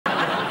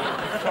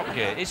Top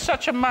Gear. It's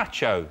such a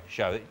macho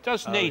show. It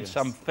does need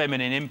some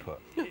feminine input.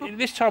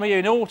 This time of year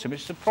in autumn,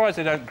 it's surprised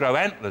they don't grow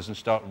antlers and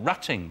start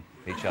rutting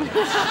each other.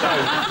 It's so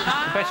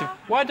competitive.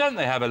 Why don't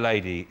they have a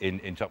lady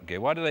in Top Gear?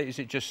 Why do they? Is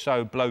it just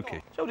so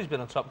blokey? Jodie's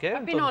been on Top Gear.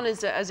 I've been on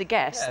as a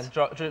guest.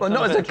 Yeah, well,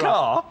 not as a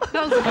car.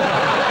 Not as a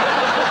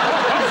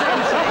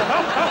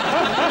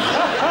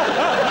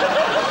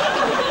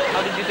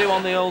How did you do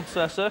on the old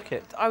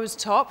circuit? I was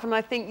top, and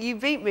I think you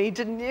beat me,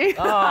 didn't you?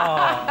 Oh.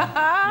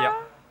 Yep.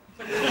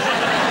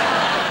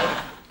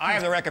 I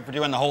have the record for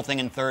doing the whole thing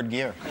in third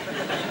gear.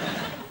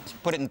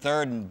 Just put it in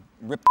third and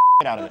rip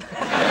the out of it.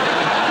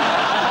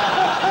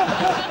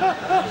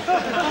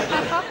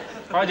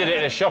 I did it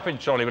in a shopping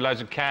trolley with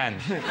loads of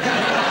cans.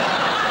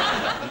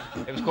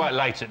 It was quite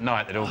late at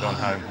night, they'd all gone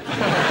home.